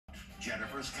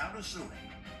Jennifer's countersuing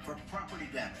for property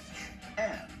damage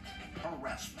and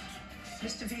harassment.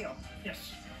 Mr. Veal.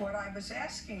 Yes. What I was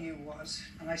asking you was,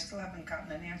 and I still haven't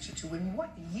gotten an answer to, in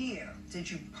what year did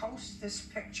you post this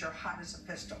picture, hot as a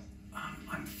pistol?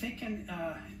 I'm thinking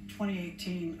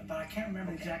 2018, but I can't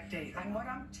remember the exact date. And what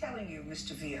I'm telling you,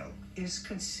 Mr. Veal, is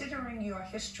considering your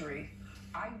history,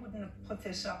 I wouldn't have put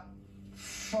this up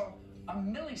for a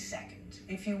millisecond.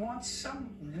 If you want some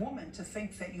woman to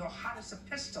think that you're hot as a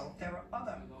pistol, there are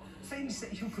other things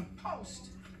that you could post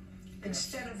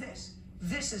instead of this.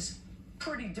 This is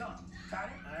pretty dumb. Got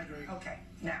it? I agree. Okay.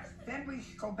 Now, then we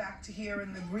go back to here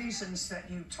and the reasons that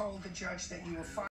you told the judge that you were fired.